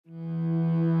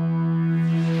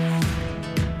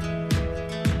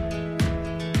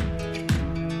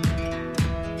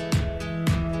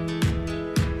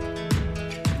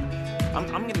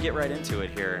get right into it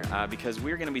here because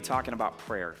we're going to be talking about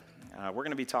prayer. We're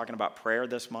going to be talking about prayer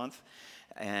this month,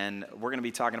 and we're going to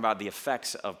be talking about the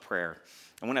effects of prayer.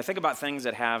 And when I think about things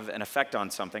that have an effect on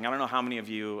something, I don't know how many of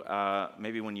you,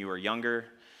 maybe when you were younger,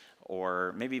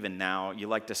 or maybe even now, you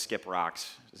like to skip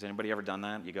rocks. Has anybody ever done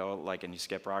that? You go and you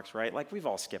skip rocks, right? Like we've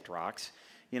all skipped rocks,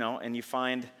 and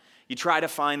you try to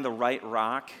find the right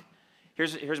rock.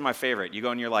 Here's my favorite. You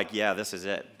go and you're like, yeah, this is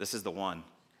it. This is the one.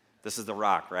 This is the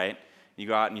rock, right? You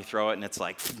go out and you throw it and it's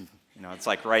like, it's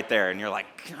like right there. And you're like,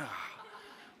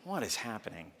 what is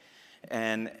happening?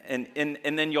 And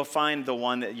then you'll find the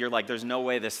one that you're like, there's no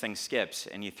way this thing skips.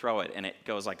 And you throw it and it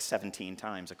goes like 17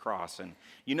 times across. And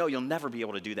you'll never be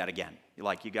able to do that again.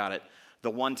 You got it the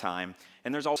one time.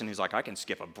 And there's also who's like, I can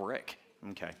skip a brick.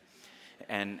 Okay.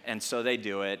 And so they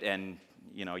do it, and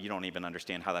you don't even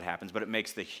understand how that happens, but it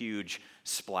makes the huge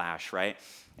splash, right?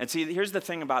 And see, here's the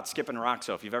thing about skipping rocks.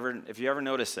 So if you ever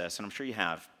noticed this, and I'm sure you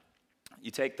have,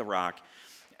 you take the rock,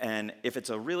 and if it's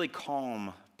a really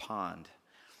calm pond,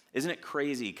 isn't it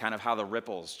crazy kind of how the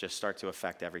ripples just start to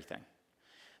affect everything?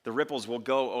 The ripples will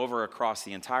go over across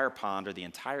the entire pond or the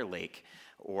entire lake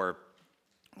or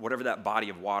whatever that body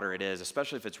of water it is,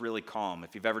 especially if it's really calm.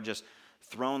 If you've ever just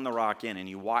thrown the rock in and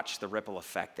you watch the ripple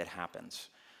effect that happens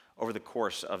over the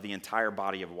course of the entire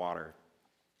body of water.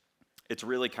 It's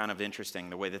really kind of interesting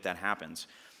the way that happens.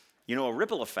 A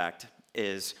ripple effect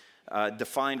is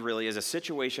defined really as a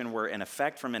situation where an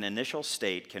effect from an initial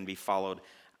state can be followed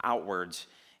outwards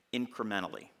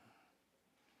incrementally.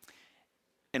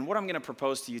 And what I'm going to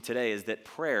propose to you today is that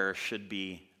prayer should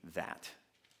be that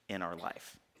in our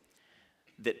life.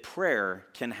 That prayer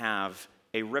can have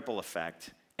a ripple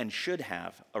effect and should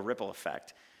have a ripple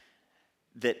effect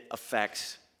that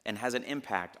affects and has an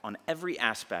impact on every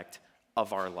aspect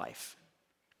of our life.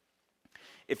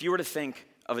 If you were to think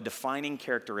of a defining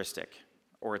characteristic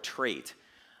or a trait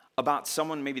about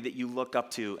someone maybe that you look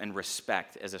up to and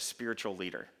respect as a spiritual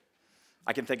leader,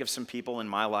 I can think of some people in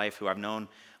my life who I've known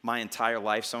my entire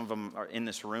life. Some of them are in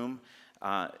this room,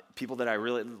 people that I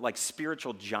really like,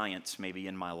 spiritual giants maybe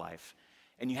in my life.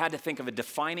 And you had to think of a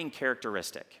defining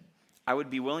characteristic. I would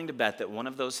be willing to bet that one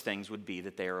of those things would be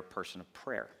that they are a person of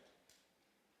prayer,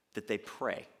 that they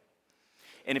pray.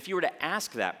 And if you were to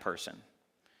ask that person,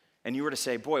 and you were to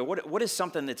say, boy, what is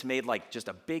something that's made just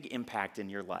a big impact in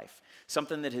your life?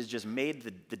 Something that has just made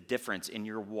the difference in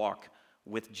your walk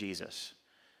with Jesus?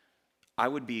 I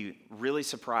would be really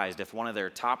surprised if one of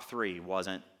their top three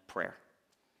wasn't prayer.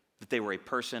 That they were a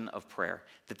person of prayer,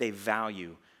 that they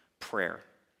value prayer.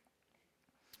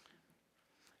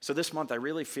 So this month, I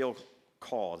really feel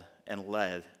called and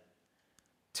led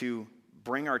to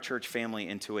bring our church family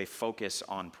into a focus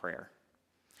on prayer.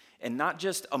 And not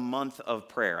just a month of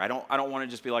prayer. I don't want to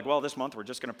just be like, well, this month we're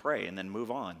just going to pray and then move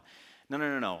on.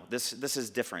 No. This is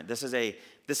different. This is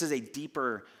a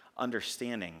deeper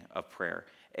understanding of prayer.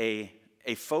 A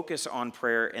focus on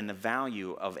prayer and the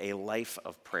value of a life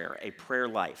of prayer, a prayer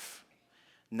life.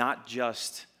 Not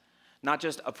just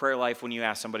a prayer life when you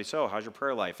ask somebody, so how's your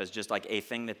prayer life? As just like a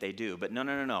thing that they do. But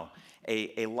no.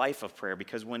 A life of prayer,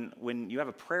 because when you have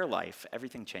a prayer life,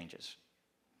 everything changes.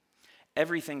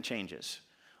 Everything changes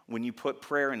when you put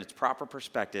prayer in its proper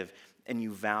perspective and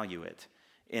you value it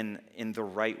in the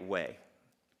right way.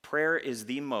 Prayer is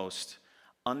the most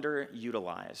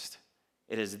underutilized.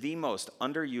 It is the most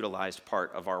underutilized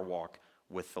part of our walk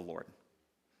with the Lord.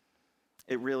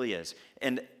 It really is.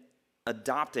 And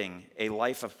adopting a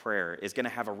life of prayer is going to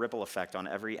have a ripple effect on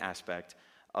every aspect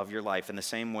of your life in the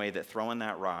same way that throwing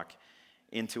that rock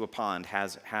into a pond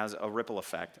has a ripple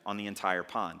effect on the entire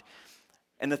pond.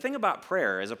 And the thing about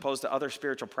prayer, as opposed to other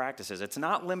spiritual practices, it's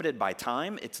not limited by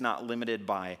time, it's not limited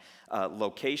by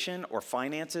location or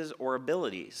finances or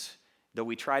abilities, though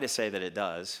we try to say that it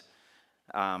does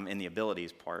in the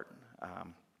abilities part.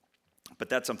 But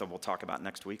that's something we'll talk about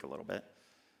next week a little bit.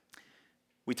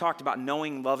 We talked about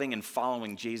knowing, loving, and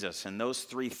following Jesus, and those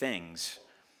three things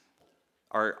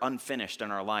are unfinished in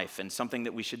our life and something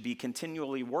that we should be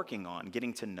continually working on,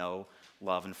 getting to know,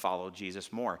 love, and follow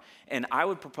Jesus more. And I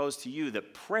would propose to you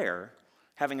that prayer,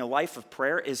 having a life of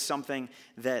prayer, is something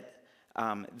that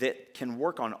can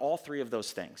work on all three of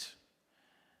those things.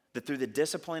 That through the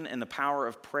discipline and the power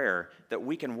of prayer, that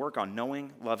we can work on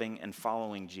knowing, loving, and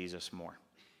following Jesus more.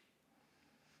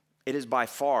 It is by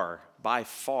far,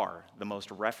 the most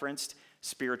referenced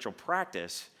spiritual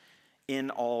practice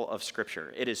in all of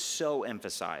Scripture. It is so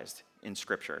emphasized in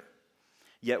Scripture.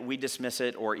 Yet we dismiss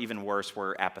it, or even worse,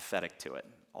 we're apathetic to it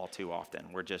all too often.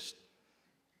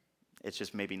 It's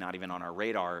just maybe not even on our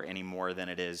radar any more than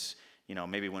it is,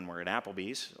 maybe when we're at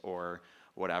Applebee's or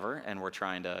whatever, and we're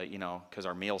trying to, because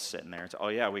our meal's sitting there. It's, oh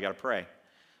yeah, we got to pray.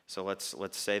 So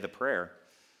let's say the prayer.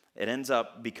 It ends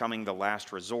up becoming the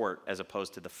last resort as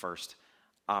opposed to the first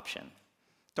option.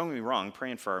 Don't get me wrong,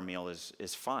 praying for our meal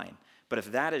is fine. But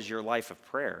if that is your life of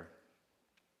prayer,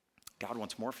 God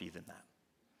wants more for you than that.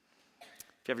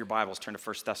 If you have your Bibles, turn to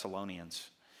 1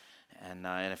 Thessalonians. And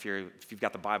if you've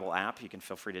got the Bible app, you can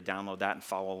feel free to download that and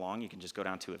follow along. You can just go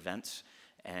down to events,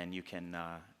 and you can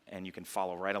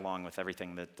follow right along with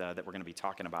everything that we're going to be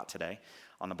talking about today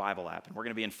on the Bible app. And we're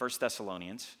going to be in 1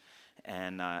 Thessalonians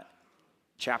and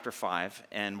chapter 5,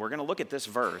 and we're going to look at this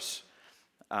verse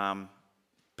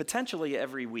potentially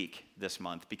every week this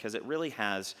month because it really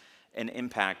has an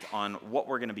impact on what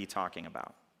we're going to be talking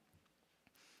about.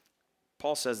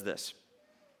 Paul says this: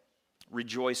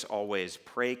 rejoice always,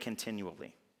 pray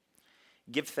continually.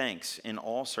 Give thanks in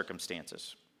all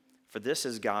circumstances, for this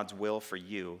is God's will for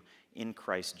you in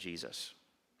Christ Jesus.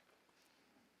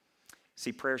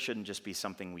 See, prayer shouldn't just be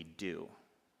something we do.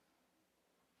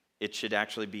 It should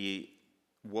actually be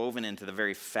woven into the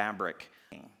very fabric.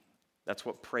 That's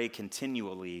what pray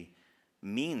continually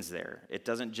means there. It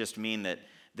doesn't just mean that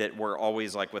we're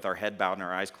always like with our head bowed and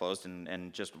our eyes closed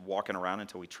and just walking around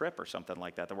until we trip or something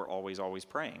like that we're always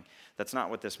praying. That's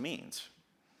not what this means.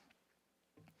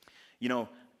 You know,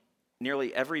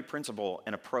 nearly every principle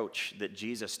and approach that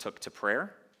Jesus took to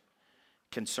prayer,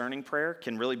 concerning prayer,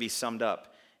 can really be summed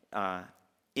up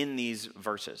in these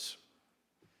verses.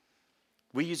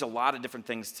 We use a lot of different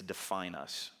things to define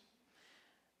us.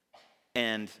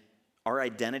 And our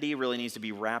identity really needs to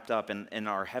be wrapped up in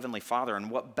our Heavenly Father.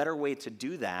 And what better way to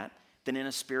do that than in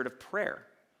a spirit of prayer?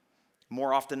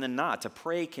 More often than not, to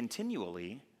pray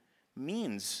continually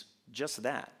means just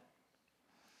that.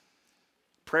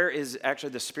 Prayer is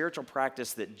actually the spiritual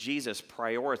practice that Jesus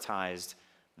prioritized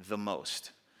the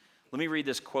most. Let me read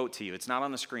this quote to you. It's not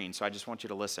on the screen, so I just want you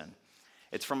to listen.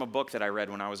 It's from a book that I read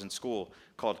when I was in school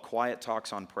called Quiet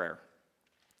Talks on Prayer.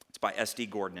 It's by S.D.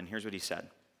 Gordon, and here's what he said.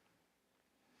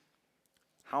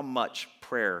 How much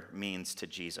prayer means to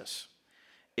Jesus.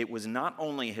 It was not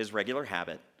only his regular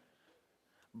habit,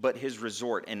 but his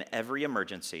resort in every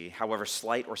emergency, however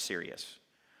slight or serious.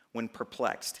 When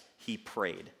perplexed, he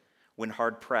prayed. When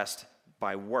hard-pressed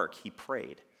by work, he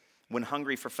prayed. When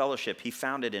hungry for fellowship, he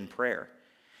found it in prayer.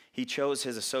 He chose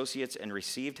his associates and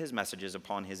received his messages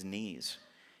upon his knees.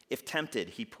 If tempted,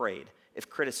 he prayed. If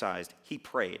criticized, he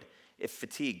prayed. If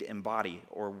fatigued in body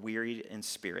or wearied in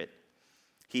spirit,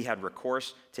 he had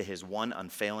recourse to his one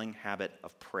unfailing habit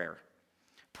of prayer.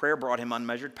 Prayer brought him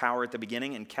unmeasured power at the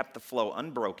beginning and kept the flow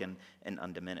unbroken and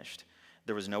undiminished.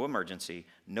 There was no emergency,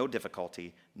 no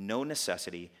difficulty, no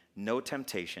necessity, no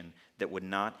temptation that would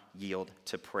not yield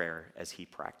to prayer as he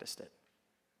practiced it.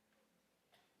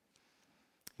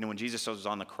 You know, when Jesus was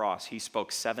on the cross, he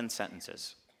spoke 7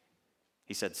 sentences.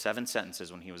 He said 7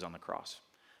 sentences when he was on the cross.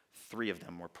 3 of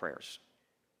them were prayers.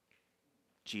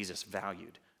 Jesus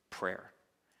valued prayer.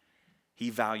 He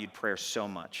valued prayer so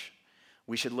much.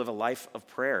 We should live a life of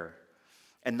prayer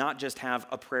and not just have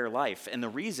a prayer life. And the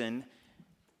reason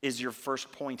is your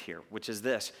first point here, which is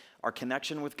this: our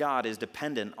connection with God is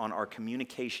dependent on our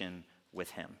communication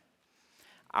with him.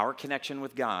 Our connection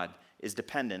with God is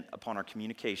dependent upon our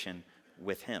communication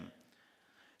with him.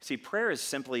 See, prayer is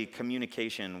simply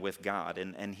communication with God,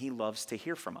 and he loves to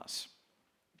hear from us.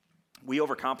 We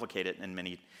overcomplicate it in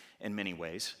many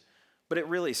ways, but it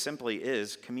really simply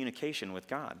is communication with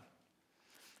God.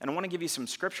 And I want to give you some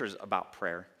scriptures about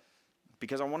prayer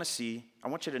because I want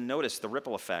you to notice the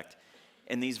ripple effect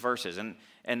in these verses.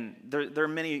 And there are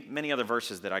many other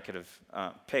verses that I could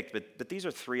have picked, but these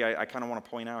are 3 I kind of want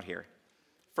to point out here.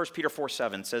 1 Peter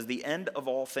 4:7 says, "The end of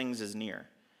all things is near.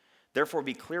 Therefore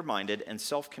be clear-minded and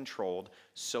self-controlled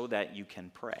so that you can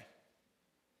pray."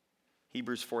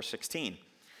 Hebrews 4:16,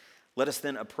 "Let us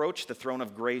then approach the throne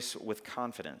of grace with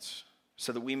confidence,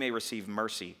 so that we may receive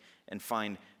mercy and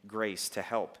find grace to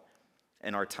help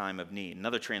in our time of need."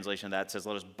 Another translation of that says,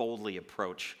 "Let us boldly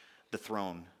approach the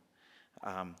throne."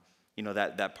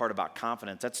 That part about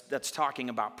confidence, that's talking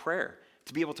about prayer.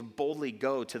 To be able to boldly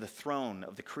go to the throne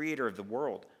of the creator of the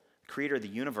world, creator of the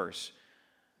universe,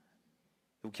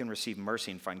 who can receive mercy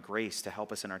and find grace to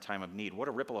help us in our time of need. What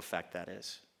a ripple effect that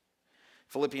is.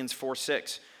 Philippians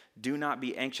 4:6, "Do not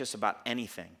be anxious about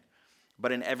anything,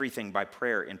 but in everything by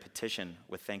prayer and petition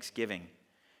with thanksgiving,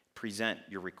 present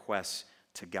your requests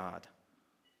to God."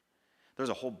 There's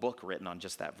a whole book written on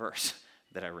just that verse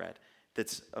that I read.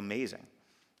 That's amazing.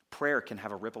 Prayer can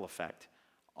have a ripple effect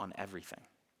on everything.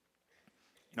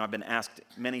 You know, I've been asked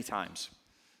many times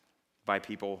by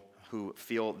people who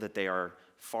feel that they are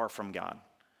far from God.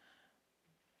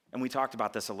 And we talked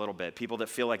about this a little bit. People that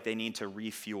feel like they need to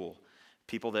refuel.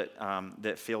 People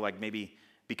that feel like maybe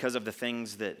because of the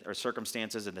things that are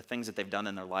circumstances and the things that they've done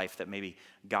in their life that maybe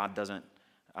God doesn't,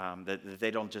 that they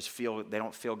don't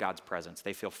feel God's presence.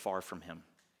 They feel far from him.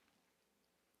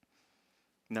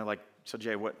 And they're like, so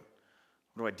Jay, what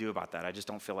do I do about that? I just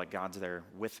don't feel like God's there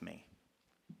with me.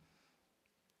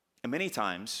 And many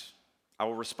times, I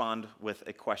will respond with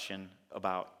a question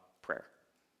about prayer.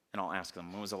 And I'll ask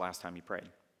them, when was the last time you prayed?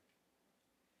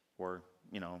 Or,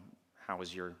 how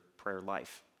was your prayer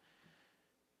life?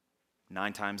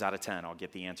 9 times out of 10, I'll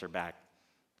get the answer back,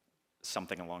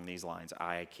 something along these lines.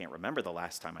 I can't remember the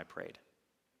last time I prayed.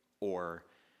 Or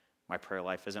my prayer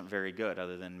life isn't very good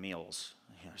other than meals,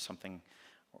 or something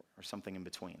in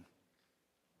between.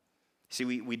 See,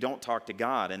 we don't talk to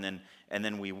God, and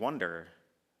then we wonder.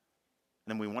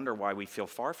 And then we wonder why we feel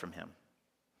far from him.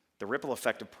 The ripple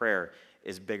effect of prayer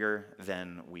is bigger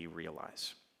than we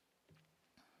realize.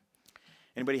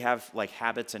 Anybody have like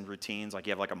habits and routines? Like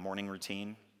you have like a morning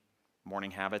routine,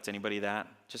 morning habits? Anybody that?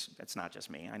 It's not just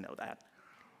me, I know that.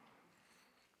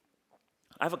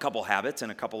 I have a couple habits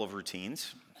and a couple of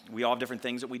routines. We all have different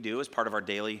things that we do as part of our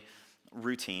daily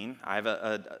routine. I have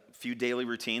a few daily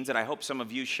routines that I hope some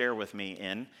of you share with me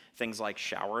in. Things like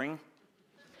showering.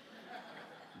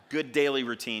 Good daily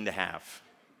routine to have.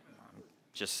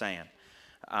 Just saying.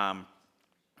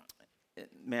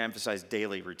 May I emphasize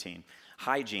daily routine.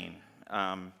 Hygiene.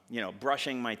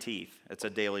 Brushing my teeth. It's a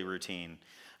daily routine.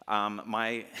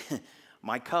 My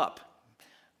cup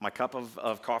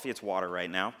of coffee. It's water right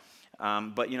now.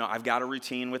 But I've got a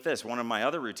routine with this. One of my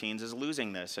other routines is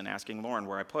losing this and asking Lauren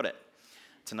where I put it.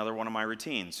 It's another one of my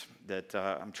routines that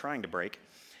I'm trying to break.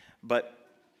 But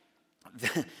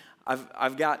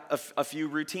I've got a few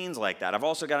routines like that. I've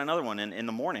also got another one in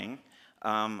the morning.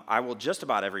 I will just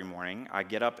about every morning, I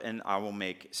get up and I will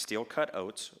make steel-cut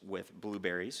oats with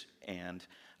blueberries and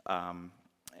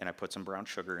I put some brown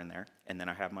sugar in there, and then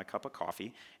I have my cup of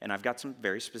coffee, and I've got some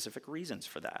very specific reasons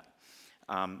for that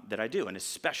I do, and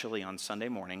especially on Sunday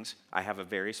mornings, I have a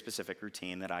very specific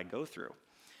routine that I go through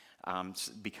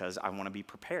because I want to be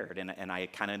prepared, and I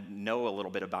kind of know a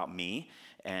little bit about me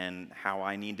and how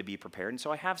I need to be prepared, and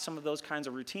so I have some of those kinds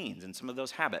of routines and some of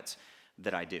those habits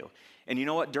that I do. And you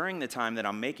know what? During the time that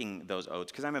I'm making those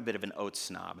oats, because I'm a bit of an oats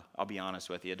snob, I'll be honest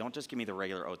with you. Don't just give me the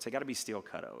regular oats. They got to be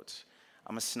steel-cut oats.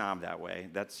 I'm a snob that way.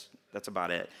 That's about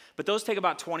it. But those take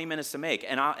about 20 minutes to make,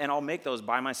 and I'll make those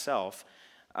by myself,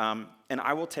 and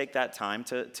I will take that time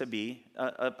to be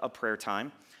a prayer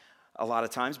time a lot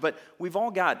of times. But we've all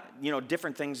got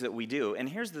different things that we do, and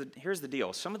here's the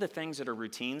deal. Some of the things that are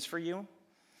routines for you,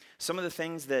 some of the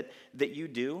things that you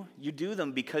do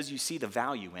them because you see the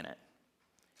value in it.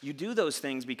 You do those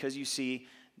things because you see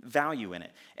value in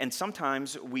it. And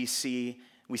sometimes we see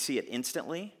it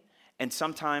instantly, and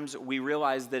sometimes we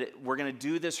realize that we're going to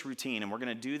do this routine and we're going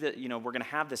to do that, we're going to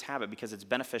have this habit because it's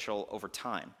beneficial over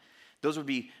time. Those would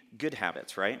be good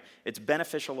habits, right? It's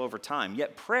beneficial over time.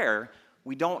 Yet prayer,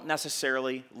 we don't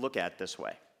necessarily look at this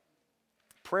way.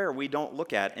 Prayer, we don't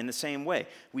look at in the same way.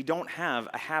 We don't have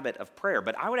a habit of prayer,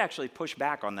 but I would actually push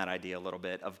back on that idea a little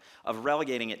bit of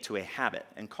relegating it to a habit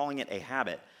and calling it a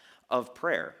habit of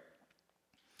prayer.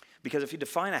 Because if you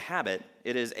define a habit,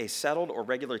 it is a settled or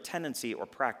regular tendency or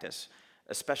practice,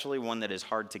 especially one that is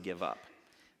hard to give up.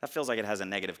 That feels like it has a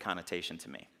negative connotation to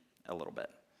me a little bit.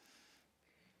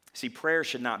 See, prayer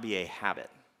should not be a habit.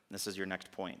 This is your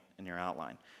next point in your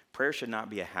outline. Prayer should not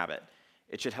be a habit.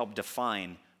 It should help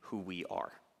define who we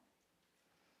are.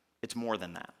 It's more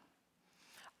than that.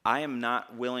 I am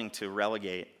not willing to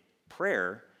relegate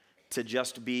prayer to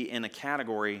just be in a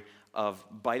category of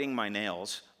biting my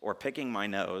nails or picking my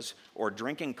nose or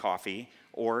drinking coffee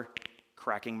or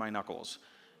cracking my knuckles.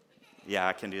 Yeah,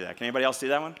 I can do that. Can anybody else do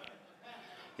that one?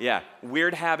 Yeah,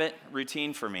 weird habit,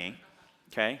 routine for me.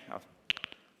 Okay?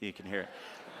 You can hear it.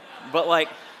 But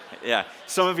yeah,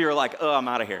 some of you are like, oh, I'm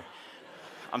out of here.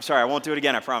 I'm sorry, I won't do it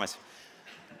again, I promise.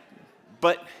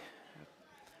 But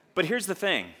here's the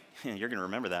thing. You're going to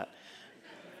remember that.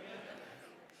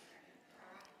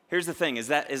 Here's the thing. Is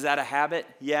that a habit?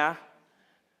 Yeah.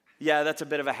 Yeah, that's a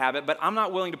bit of a habit. But I'm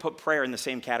not willing to put prayer in the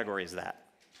same category as that.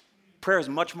 Prayer is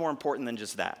much more important than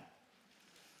just that.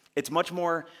 It's much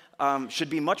more, should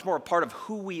be much more a part of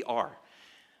who we are.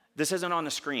 This isn't on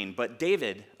the screen, but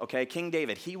David, okay, King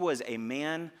David, he was a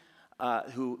man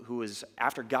who was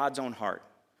after God's own heart.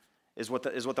 Is what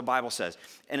the Bible says.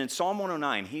 And in Psalm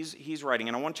 109, he's writing,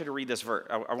 and I want you to read this verse.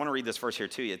 I want to read this verse here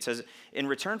to you. It says, "In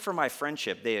return for my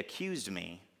friendship, they accused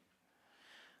me,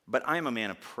 but I am a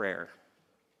man of prayer."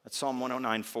 That's Psalm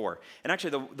 109:4. And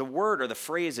actually, the word or the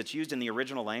phrase that's used in the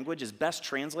original language is best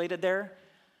translated there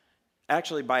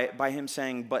Actually, by him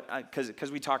saying, but,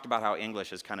 because we talked about how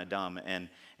English is kind of dumb and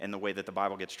the way that the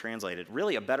Bible gets translated.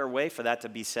 Really, a better way for that to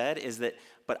be said is that,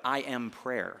 but I am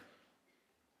prayer.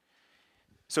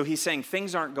 So he's saying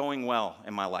things aren't going well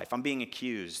in my life. I'm being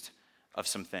accused of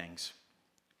some things,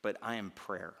 but I am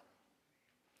prayer.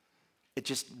 It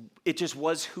just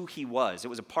was who he was. It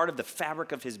was a part of the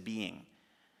fabric of his being.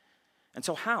 And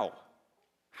so how?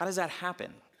 How does that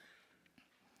happen?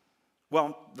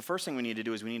 Well, the first thing we need to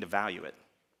do is we need to value it.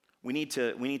 We need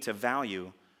to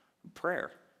value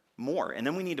prayer more. And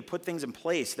then we need to put things in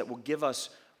place that will give us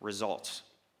results.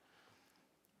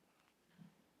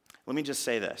 Let me just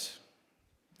say this.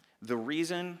 The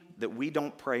reason that we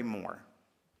don't pray more,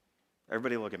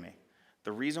 everybody look at me.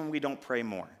 The reason we don't pray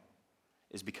more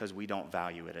is because we don't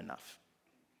value it enough.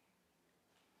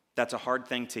 That's a hard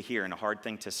thing to hear and a hard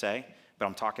thing to say, but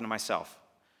I'm talking to myself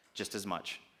just as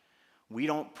much. We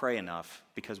don't pray enough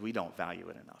because we don't value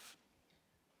it enough.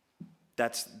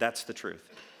 That's the truth.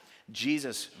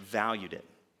 Jesus valued it,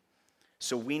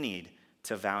 so we need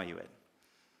to value it.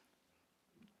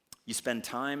 You spend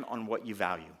time on what you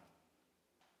value.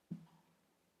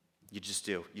 You just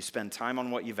do. You spend time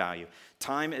on what you value.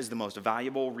 Time is the most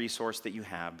valuable resource that you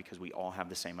have because we all have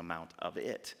the same amount of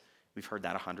it. We've heard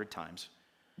that 100 times.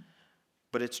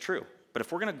 But it's true. But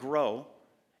if we're going to grow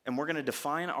and we're going to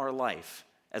define our life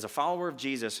as a follower of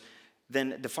Jesus,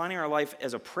 then defining our life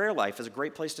as a prayer life is a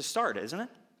great place to start, isn't it?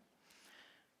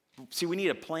 See, we need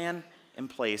a plan in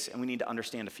place, and we need to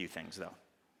understand a few things, though,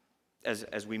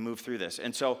 as we move through this.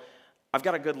 And so I've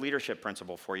got a good leadership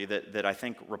principle for you that I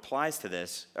think applies to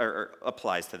this,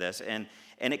 and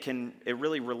it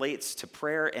really relates to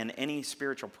prayer and any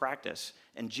spiritual practice.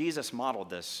 And Jesus modeled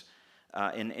this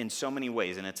in so many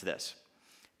ways, and it's this.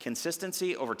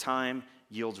 Consistency over time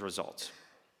yields results.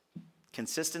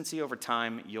 Consistency over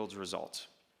time yields results.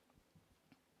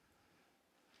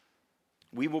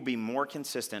 We will be more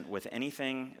consistent with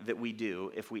anything that we do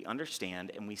if we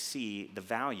understand and we see the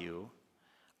value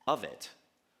of it,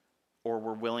 or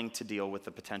we're willing to deal with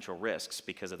the potential risks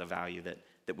because of the value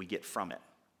that we get from it.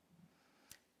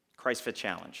 Christ Fit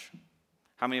Challenge.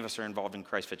 How many of us are involved in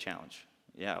Christ Fit Challenge?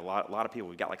 Yeah, a lot of people.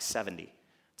 We've got like 70.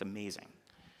 It's amazing.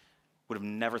 Would have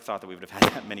never thought that we would have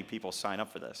had that many people sign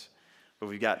up for this. But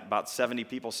we've got about 70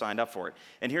 people signed up for it.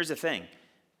 And here's the thing.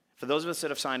 For those of us that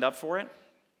have signed up for it,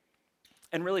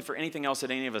 and really for anything else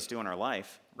that any of us do in our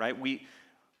life, right? We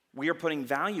are putting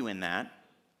value in that,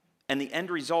 and the end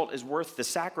result is worth the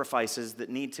sacrifices that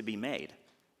need to be made.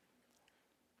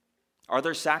 Are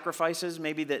there sacrifices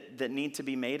maybe that need to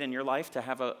be made in your life to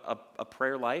have a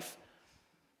prayer life?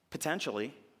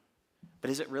 Potentially. But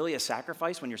is it really a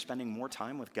sacrifice when you're spending more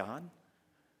time with God?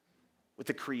 With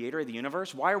the creator of the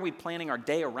universe? Why are we planning our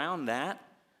day around that?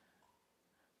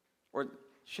 Or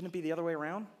shouldn't it be the other way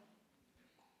around?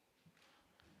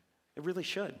 It really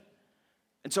should.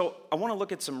 And so I want to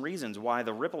look at some reasons why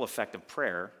the ripple effect of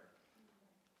prayer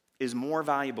is more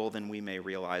valuable than we may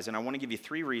realize. And I want to give you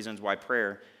 3 reasons why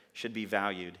prayer should be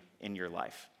valued in your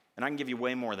life. And I can give you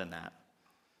way more than that.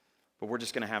 But we're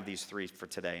just going to have these 3 for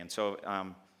today. And so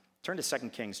turn to 2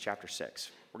 Kings chapter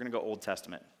 6. We're going to go Old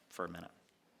Testament for a minute.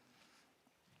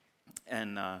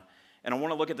 And I want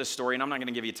to look at this story, and I'm not going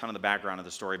to give you a ton of the background of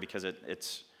the story because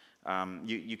it's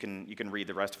you can read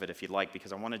the rest of it if you'd like,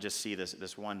 because I want to just see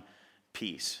this one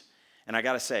piece. And I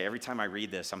got to say, every time I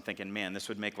read this, I'm thinking, man, this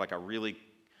would make like a really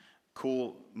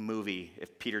cool movie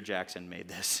if Peter Jackson made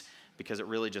this, because it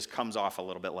really just comes off a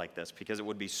little bit like this, because it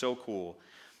would be so cool.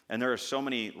 And there are so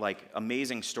many like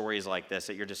amazing stories like this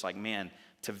that you're just like, man,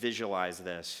 to visualize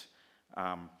this,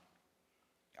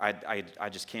 I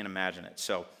just can't imagine it.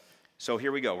 So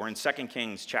here we go. We're in 2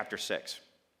 Kings chapter 6.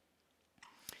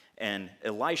 And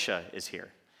Elisha is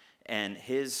here. And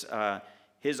his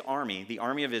army, the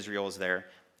army of Israel, is there,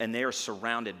 and they are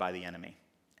surrounded by the enemy.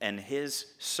 And his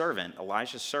servant,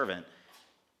 Elisha's servant,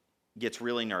 gets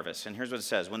really nervous. And here's what it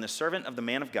says. When the servant of the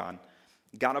man of God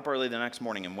got up early the next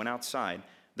morning and went outside,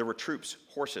 there were troops,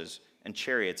 horses, and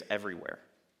chariots everywhere.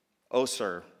 "Oh,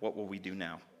 sir, what will we do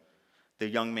now?" The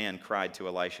young man cried to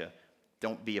Elisha.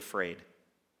 "Don't be afraid,"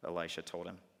 Elisha told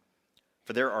him,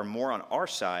 "for there are more on our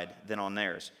side than on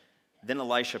theirs." Then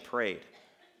Elisha prayed,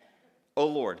 "O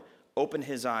Lord, open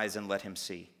his eyes and let him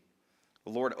see." The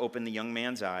Lord opened the young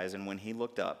man's eyes, and when he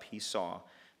looked up, he saw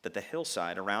that the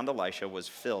hillside around Elisha was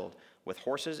filled with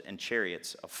horses and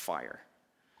chariots of fire.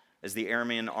 As the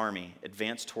Aramean army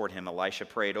advanced toward him, Elisha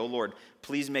prayed, "O Lord,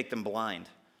 please make them blind."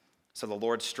 So the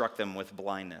Lord struck them with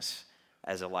blindness,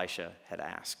 as Elisha had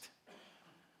asked.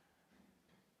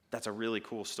 That's a really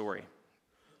cool story.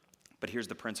 But here's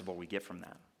the principle we get from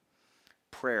that.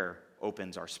 Prayer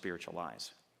opens our spiritual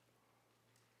eyes.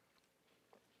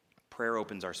 Prayer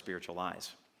opens our spiritual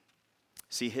eyes.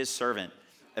 See, his servant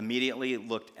immediately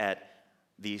looked at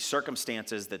the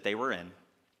circumstances that they were in.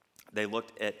 They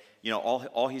looked at,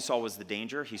 all he saw was the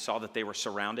danger. He saw that they were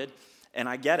surrounded. And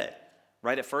I get it,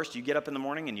 right? At first, you get up in the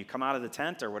morning and you come out of the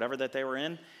tent or whatever that they were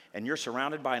in, and you're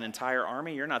surrounded by an entire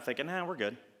army. You're not thinking, we're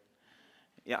good.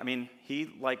 Yeah, I mean, he,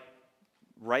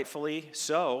 rightfully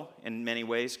so, in many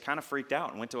ways, kind of freaked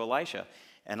out and went to Elisha.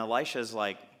 And Elisha's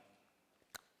like,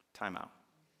 time out.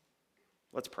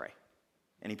 Let's pray.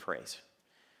 And he prays.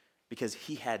 Because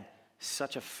he had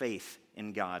such a faith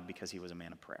in God because he was a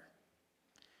man of prayer.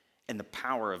 And the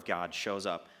power of God shows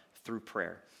up through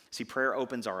prayer. See, prayer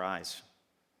opens our eyes.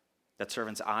 That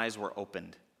servant's eyes were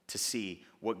opened to see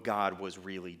what God was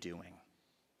really doing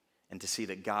and to see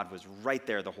that God was right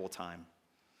there the whole time.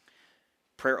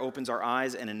 Prayer opens our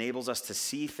eyes and enables us to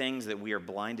see things that we are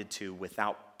blinded to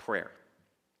without prayer.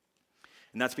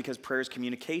 And that's because prayer is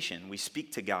communication. We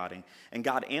speak to God, and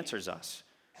God answers us.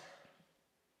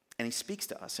 And he speaks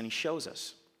to us, and he shows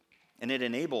us. And it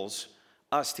enables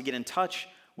us to get in touch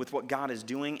with what God is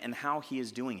doing and how he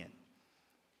is doing it.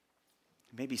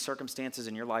 Maybe circumstances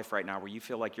in your life right now where you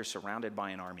feel like you're surrounded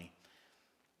by an army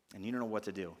and you don't know what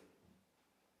to do.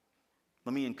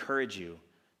 Let me encourage you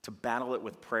to battle it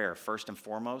with prayer first and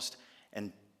foremost,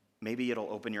 and maybe it'll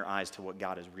open your eyes to what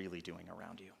God is really doing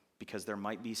around you, because there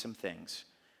might be some things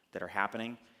that are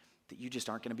happening that you just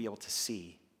aren't going to be able to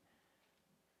see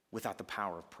without the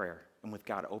power of prayer and with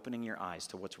God opening your eyes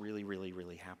to what's really, really,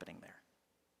 really happening there.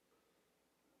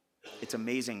 It's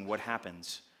amazing what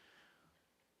happens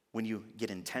when you get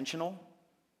intentional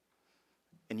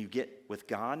and you get with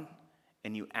God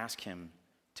and you ask him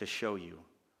to show you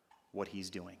what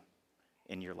he's doing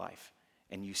in your life,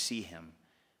 and you see him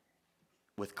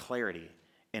with clarity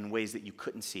in ways that you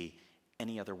couldn't see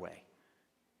any other way.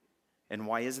 And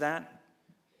why is that?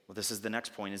 Well, this is the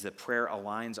next point, is that prayer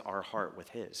aligns our heart with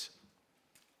his.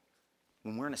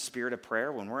 When we're in a spirit of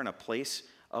prayer, when we're in a place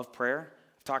of prayer,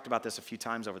 I've talked about this a few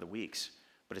times over the weeks,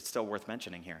 but it's still worth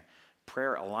mentioning here.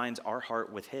 Prayer aligns our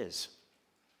heart with his.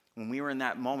 When we were in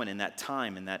that moment, in that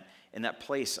time, in that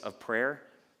place of prayer,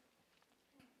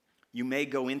 you may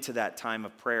go into that time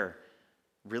of prayer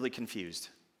really confused.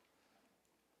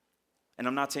 And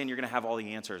I'm not saying you're going to have all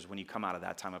the answers when you come out of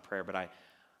that time of prayer, but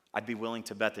I'd be willing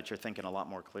to bet that you're thinking a lot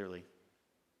more clearly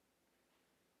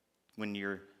when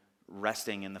you're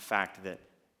resting in the fact that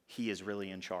he is really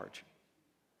in charge.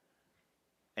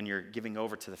 And you're giving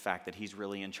over to the fact that he's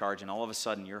really in charge, and all of a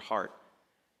sudden your heart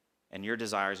and your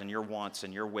desires and your wants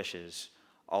and your wishes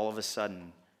all of a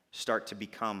sudden start to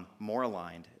become more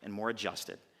aligned and more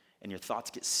adjusted, and your thoughts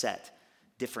get set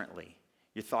differently.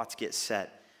 Your thoughts get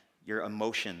set, your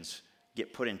emotions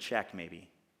get put in check maybe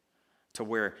to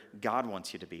where God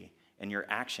wants you to be, and your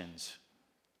actions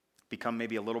become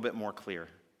maybe a little bit more clear.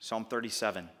 Psalm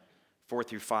 37,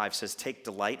 4-5 says, "Take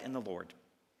delight in the Lord,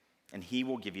 and he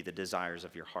will give you the desires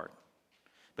of your heart."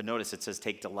 But notice it says,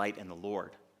 take delight in the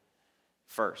Lord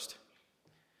first.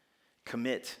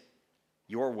 Commit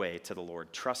your way to the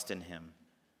Lord. Trust in him,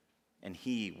 and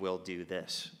he will do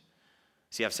this.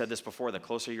 See, I've said this before, the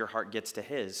closer your heart gets to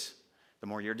his, the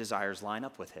more your desires line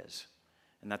up with his.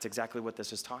 And that's exactly what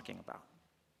this is talking about.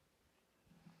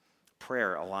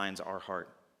 Prayer aligns our heart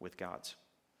with God's.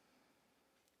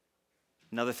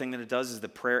 Another thing that it does is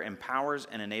that prayer empowers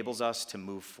and enables us to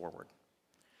move forward.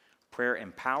 Prayer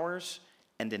empowers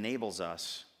and enables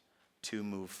us to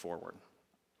move forward.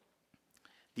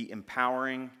 The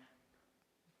empowering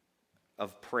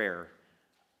of prayer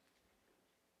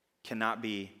cannot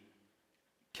be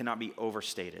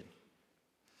overstated.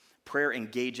 Prayer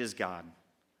engages God.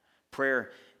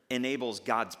 Prayer enables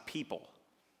God's people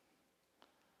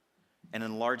and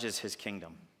enlarges his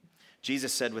kingdom.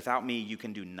 Jesus said, "Without me, you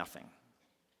can do nothing."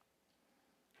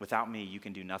 Without me, you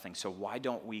can do nothing. So why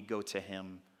don't we go to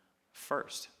him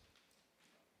first?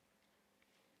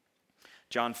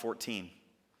 John 14,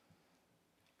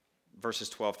 verses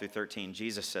 12-13,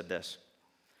 Jesus said this,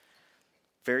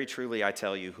 "Very truly I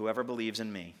tell you, whoever believes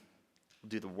in me will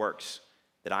do the works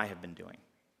that I have been doing.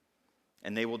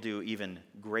 And they will do even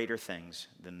greater things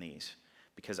than these,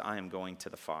 because I am going to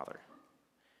the Father.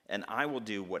 And I will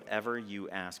do whatever you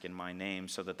ask in my name,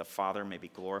 so that the Father may be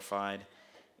glorified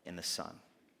in the Son."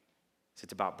 So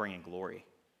it's about bringing glory.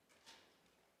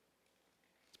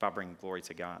 It's about bringing glory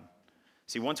to God.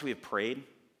 See, once we have prayed,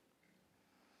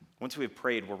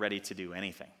 we're ready to do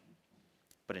anything.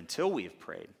 But until we have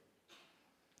prayed,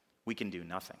 we can do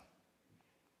nothing.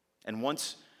 And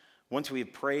once we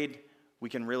have prayed, we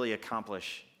can really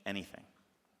accomplish anything.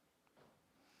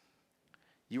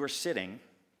 You are sitting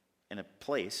in a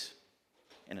place,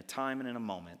 in a time, and in a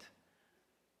moment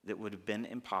that would have been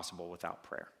impossible without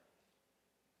prayer.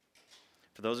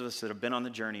 For those of us that have been on the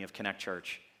journey of Connect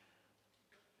Church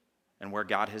and where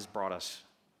God has brought us,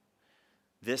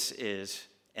 this is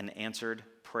an answered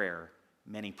prayer,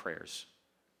 many prayers,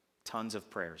 tons of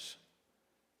prayers.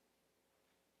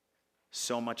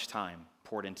 So much time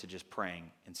poured into just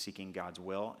praying and seeking God's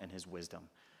will and his wisdom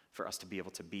for us to be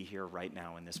able to be here right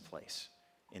now in this place,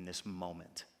 in this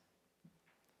moment.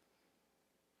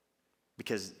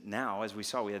 Because now, as we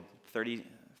saw, we had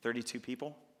 32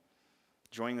 people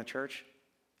joining the church,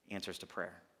 answers to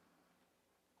prayer.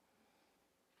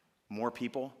 More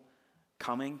people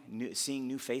coming, seeing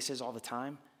new faces all the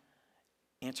time,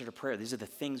 answer to prayer. These are the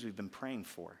things we've been praying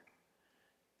for.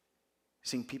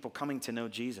 Seeing people coming to know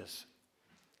Jesus,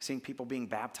 seeing people being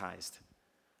baptized,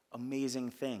 amazing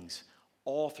things,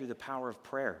 all through the power of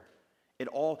prayer. It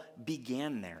all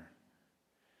began there.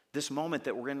 This moment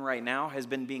that we're in right now has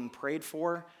been being prayed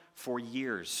for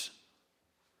years,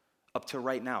 up to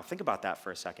right now. Think about that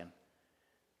for a second.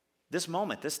 This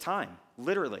moment, this time,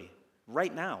 literally,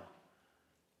 right now,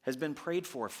 has been prayed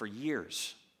for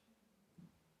years.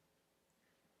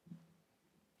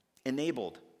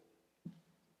 Enabled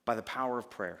by the power of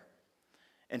prayer.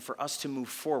 And for us to move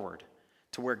forward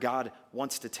to where God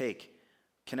wants to take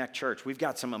Connect Church, we've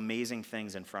got some amazing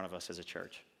things in front of us as a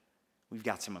church. We've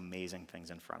got some amazing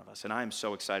things in front of us. And I am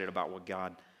so excited about what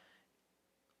God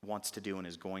wants to do and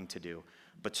is going to do.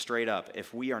 But straight up,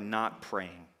 if we are not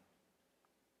praying,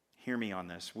 hear me on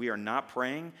this. We are not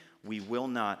praying, we will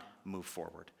not move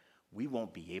forward. We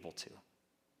won't be able to.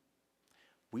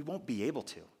 We won't be able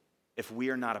to if we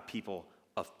are not a people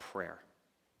of prayer.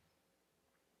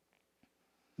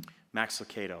 Max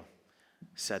Lucado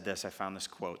said this. I found this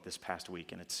quote this past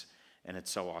week, and it's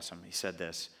so awesome. He said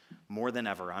this: "More than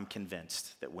ever, I'm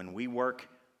convinced that when we work,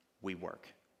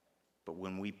 but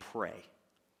when we pray,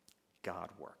 God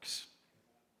works."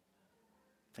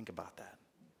 Think about that.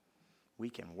 We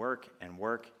can work and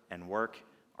work and work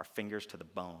our fingers to the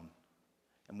bone,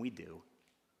 and we do.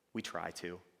 We try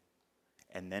to,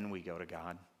 and then we go to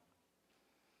God.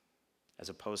 As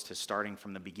opposed to starting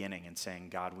from the beginning and saying,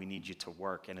 God, we need you to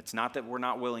work. And it's not that we're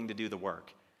not willing to do the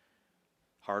work.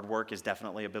 Hard work is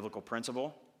definitely a biblical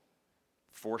principle,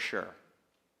 for sure.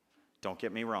 Don't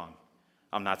get me wrong.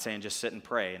 I'm not saying just sit and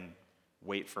pray and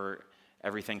wait for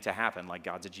everything to happen like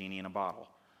God's a genie in a bottle.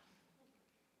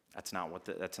 That's not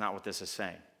what this is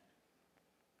saying.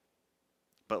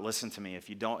 But listen to me, if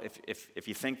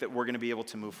you think that we're going to be able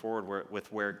to move forward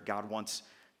with where God wants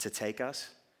to take us,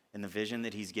 in the vision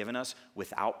that he's given us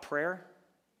without prayer,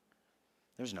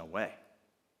 there's no way.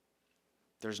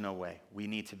 There's no way. We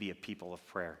need to be a people of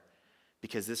prayer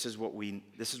because this is what we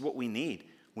need.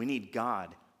 We need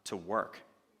God to work.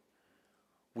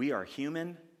 We are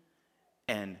human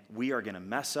and we are going to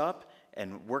mess up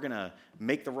and we're going to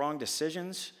make the wrong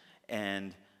decisions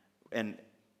and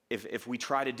if we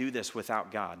try to do this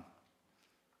without God.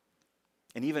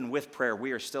 And even with prayer,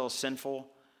 we are still sinful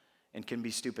and can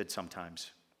be stupid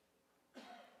sometimes.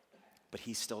 But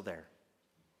he's still there.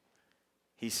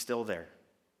 He's still there.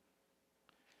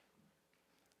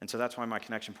 And so that's why my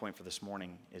connection point for this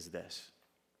morning is this,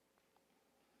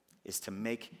 is to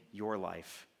make your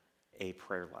life a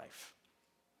prayer life.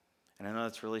 And I know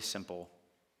that's really simple,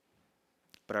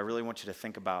 but I really want you to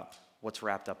think about what's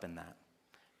wrapped up in that,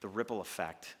 the ripple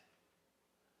effect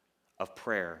of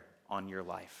prayer on your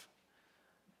life.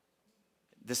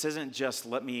 This isn't just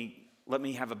let me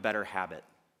have a better habit.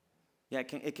 Yeah,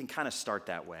 it can kind of start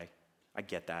that way. I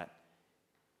get that.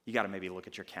 You got to maybe look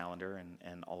at your calendar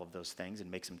and all of those things and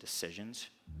make some decisions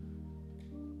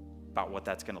about what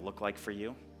that's going to look like for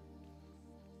you.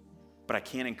 But I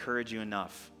can't encourage you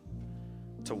enough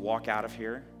to walk out of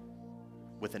here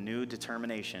with a new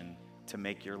determination to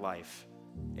make your life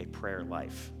a prayer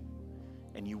life.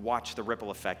 And you watch the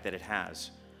ripple effect that it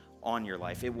has on your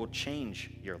life. It will change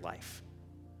your life.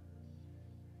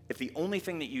 If the only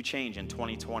thing that you change in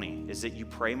 2020 is that you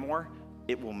pray more,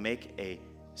 it will make a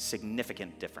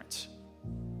significant difference.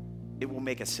 It will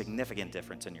make a significant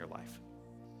difference in your life.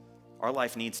 Our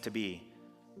life needs to be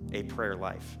a prayer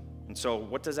life. And so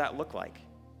what does that look like?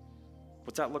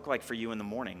 What's that look like for you in the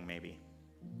morning, maybe?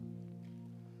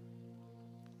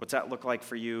 What's that look like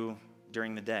for you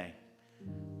during the day,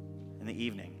 in the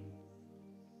evening?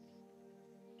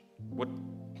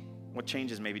 What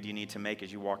changes maybe do you need to make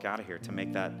as you walk out of here to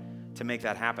make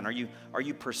that happen? Are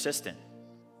you persistent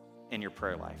in your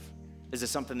prayer life? Is it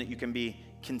something that you can be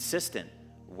consistent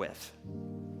with?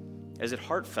 Is it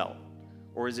heartfelt,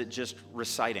 or is it just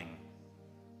reciting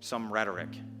some rhetoric?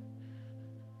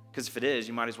 Because if it is,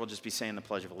 you might as well just be saying the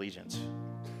Pledge of Allegiance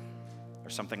or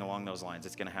something along those lines.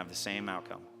 It's going to have the same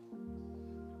outcome.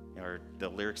 Or the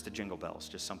lyrics to Jingle Bells,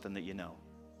 just something that you know.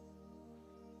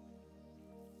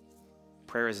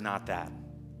 Prayer is not that.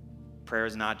 Prayer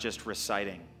is not just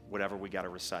reciting whatever we got to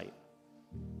recite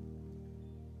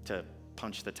to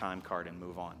punch the time card and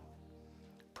move on.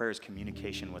 Prayer is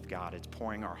communication with God. It's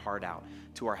pouring our heart out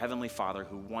to our Heavenly Father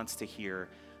who wants to hear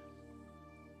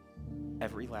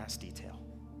every last detail.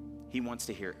 He wants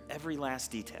to hear every last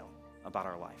detail about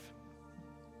our life.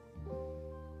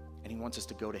 And He wants us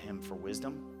to go to Him for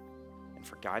wisdom and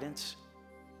for guidance.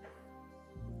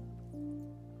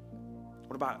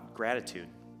 What about gratitude?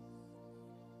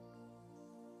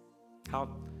 How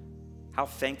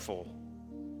thankful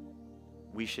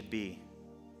we should be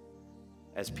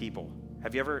as people.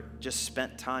 Have you ever just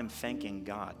spent time thanking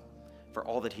God for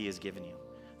all that He has given you,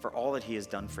 for all that He has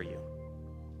done for you?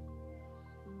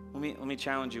 Let me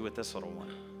challenge you with this little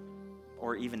one,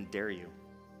 or even dare you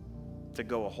to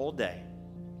go a whole day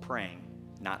praying,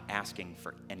 not asking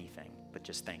for anything, but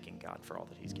just thanking God for all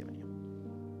that He's given you.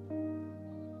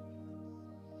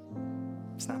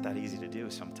 It's not that easy to do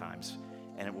sometimes,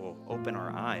 and it will open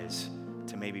our eyes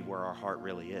to maybe where our heart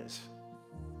really is.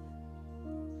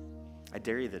 I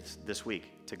dare you this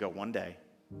week to go one day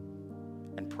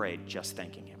and pray just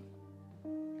thanking Him.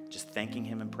 Just thanking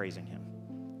Him and praising Him.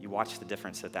 You watch the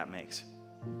difference that makes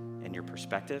in your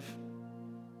perspective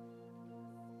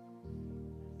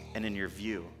and in your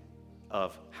view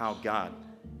of how God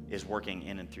is working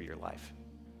in and through your life.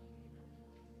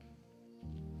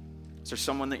 Is there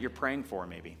someone that you're praying for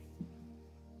maybe?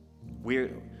 We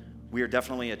are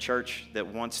definitely a church that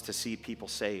wants to see people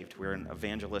saved. We're an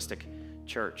evangelistic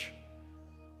church.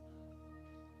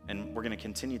 And we're going to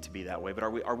continue to be that way. But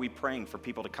are we praying for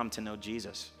people to come to know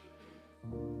Jesus?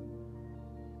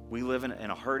 We live in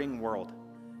a hurting world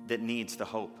that needs the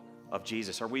hope of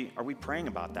Jesus. Are we praying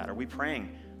about that? Are we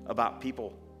praying about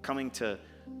people coming to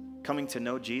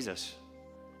know Jesus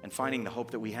and finding the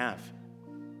hope that we have?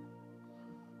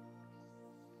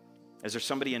 Is there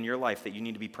somebody in your life that you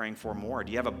need to be praying for more?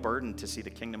 Do you have a burden to see the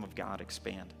kingdom of God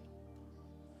expand?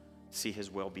 See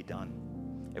His will be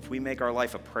done. If we make our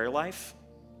life a prayer life,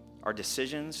 our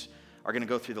decisions are going to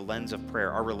go through the lens of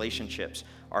prayer. Our relationships,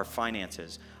 our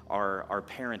finances, our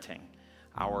parenting,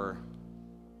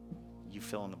 you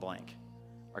fill in the blank,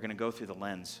 are going to go through the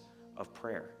lens of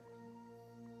prayer.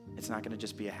 It's not going to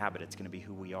just be a habit. It's going to be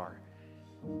who we are.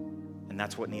 And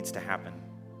that's what needs to happen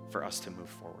for us to move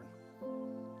forward.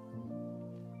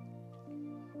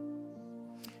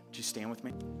 Would you stand with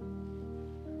me?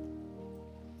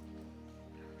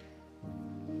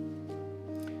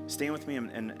 Stand with me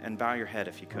and bow your head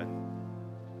if you could.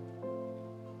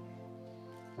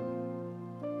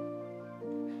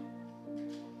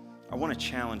 I want to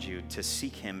challenge you to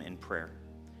seek Him in prayer.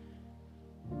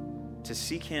 To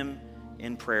seek Him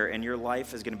in prayer, and your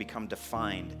life is going to become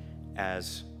defined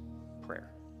as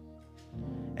prayer.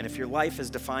 And if your life is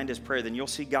defined as prayer, then you'll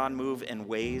see God move in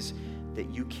ways that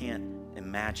you can't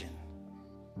imagine.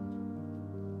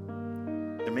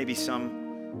 There may be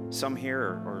some here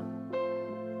or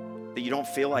that you don't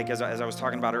feel like, as I was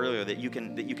talking about earlier, that you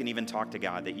can even talk to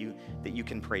God, that you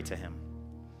can pray to Him.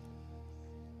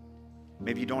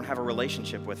 Maybe you don't have a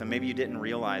relationship with Him. Maybe you didn't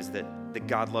realize that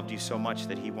God loved you so much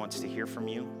that He wants to hear from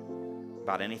you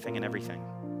about anything and everything.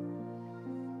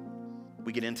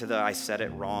 We get into the I said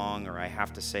it wrong, or I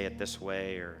have to say it this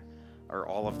way, or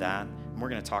all of that. And we're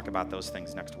going to talk about those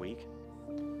things next week.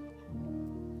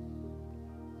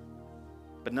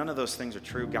 But none of those things are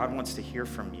true. God wants to hear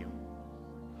from you.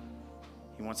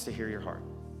 He wants to hear your heart.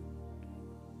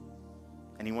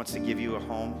 And He wants to give you a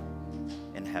home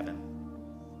in heaven.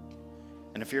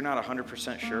 And if you're not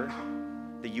 100% sure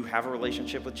that you have a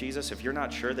relationship with Jesus, if you're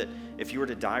not sure that if you were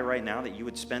to die right now that you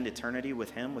would spend eternity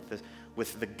with Him,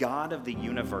 with the God of the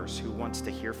universe who wants to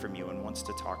hear from you and wants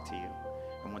to talk to you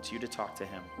and wants you to talk to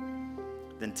Him,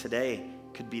 then today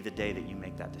could be the day that you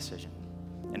make that decision.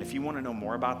 And if you want to know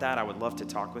more about that, I would love to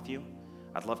talk with you.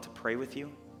 I'd love to pray with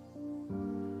you.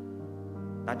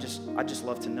 I'd just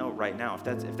love to know right now, if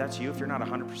that's you, if you're not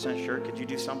 100% sure, could you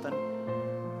do something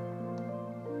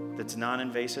that's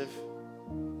non-invasive?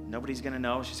 Nobody's going to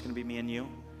know. It's just going to be me and you.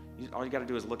 All you got to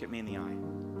do is look at me in the eye.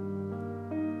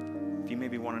 If you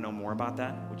maybe want to know more about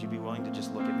that, would you be willing to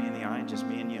just look at me in the eye, just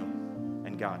me and you,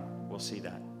 and God? We'll see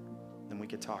that. Then we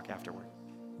could talk afterward.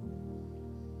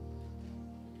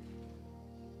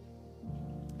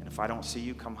 And if I don't see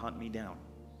you, come hunt me down.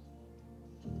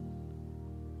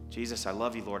 Jesus, I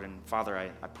love you, Lord, and Father, I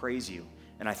praise you,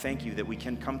 and I thank you that we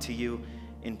can come to you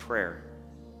in prayer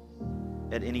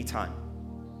at any time.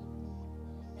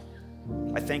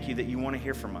 I thank you that you want to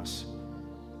hear from us.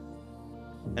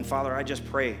 And Father, I just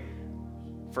pray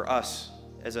for us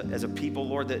as a people,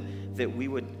 Lord, that we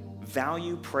would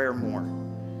value prayer more.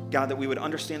 God, that we would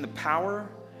understand the power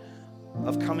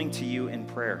of coming to you in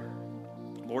prayer,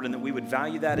 Lord, and that we would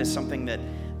value that as something that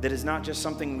is not just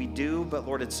something we do, but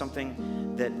Lord, it's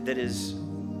something that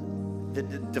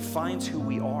defines who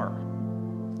we are.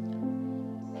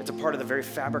 It's a part of the very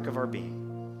fabric of our being.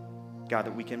 God,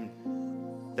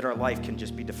 that our life can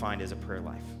just be defined as a prayer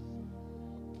life.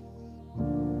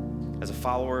 As a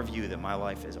follower of you, that my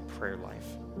life is a prayer life.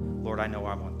 Lord, I know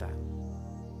I want that.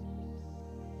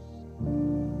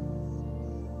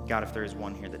 God, if there is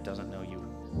one here that doesn't know you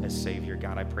as Savior,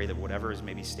 God, I pray that whatever is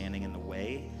maybe standing in the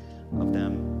way of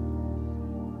them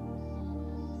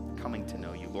coming to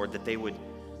know you, Lord, that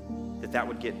that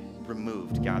would get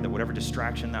removed, God, that whatever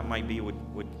distraction that might be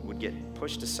would get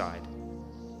pushed aside,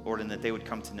 Lord, and that they would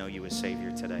come to know you as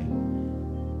Savior today.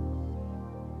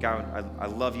 God, I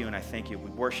love you and I thank you. We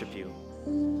worship you.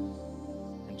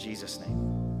 In Jesus'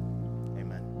 name.